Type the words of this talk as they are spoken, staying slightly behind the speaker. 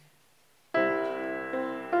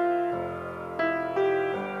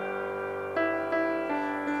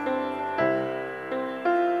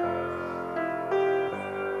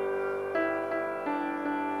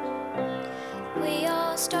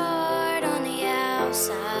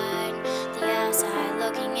the outside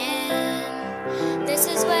looking in. This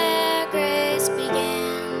is where grace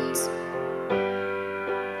begins.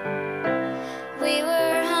 We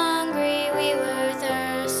were hungry, we were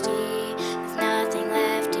thirsty, with nothing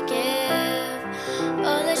left to give.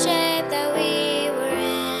 Oh, the shape that we were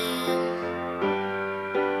in.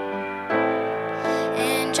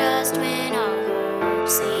 And just when all hope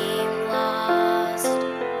seemed lost,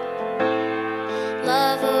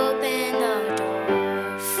 love opened the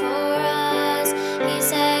door for us. He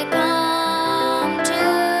said, "Come to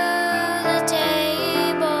the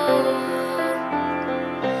table.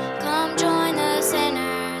 Come join the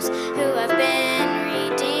sinners who have been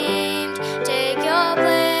redeemed. Take your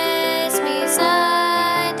place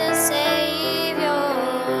beside the Savior.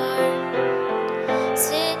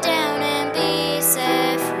 Sit down and be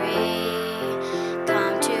set free.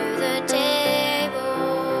 Come to the table.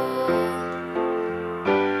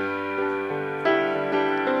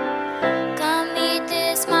 Come meet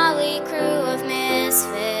this motley crew of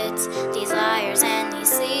misfits, these liars and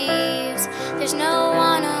these thieves. There's no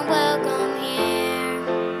one unwelcome here.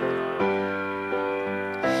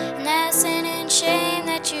 And that sin and shame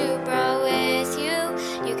that you brought with you,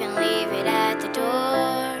 you can leave it at the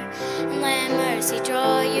door and let mercy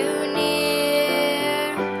draw you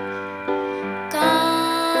near.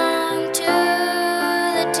 Come to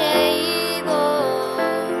the table.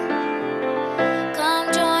 Come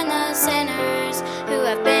join the sinners who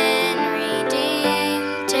have been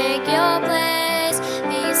redeemed. Take your place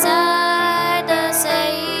beside the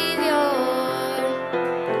Savior.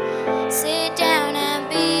 Sit down and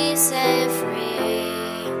be set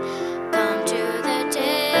free. Come to the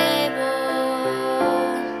table.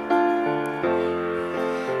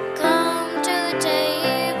 Come to the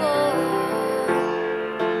table.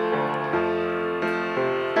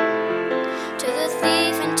 To the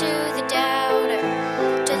thief and to the doubter,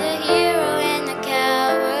 to the hero and the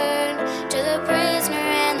coward, to the prisoner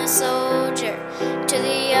and the soldier, to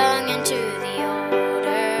the young and to the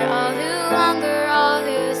older, all who hunger, all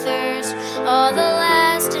who thirst, all the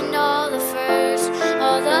last and all the first,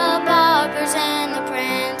 all the paupers and the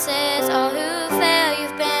princes, all who fail,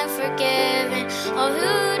 you've been forgiven, all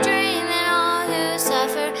who dream and all who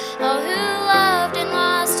suffer, all who loved and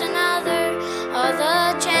lost another, all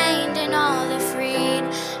the chained and all the freed,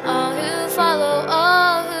 all who follow,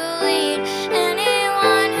 all who lead,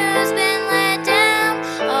 anyone who's been let down,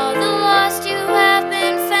 all the lost you have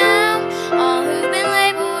been found, all who've been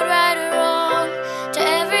labeled right or wrong, to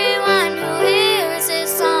everyone who hears this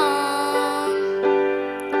song.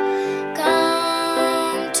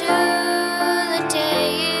 Come to the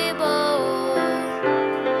table.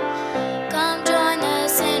 Come join the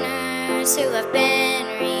sinners who have been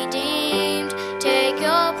redeemed. Take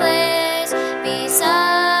your place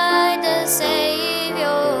beside the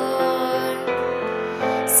Savior.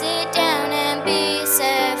 Sit down and be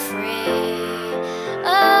set free.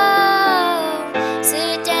 Oh,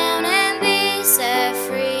 sit down and be set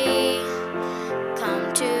free.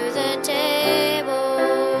 Come to the table.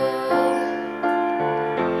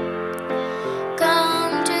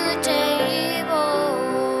 Come to the table.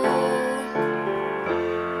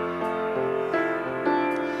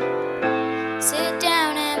 Sit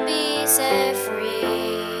down and be set free.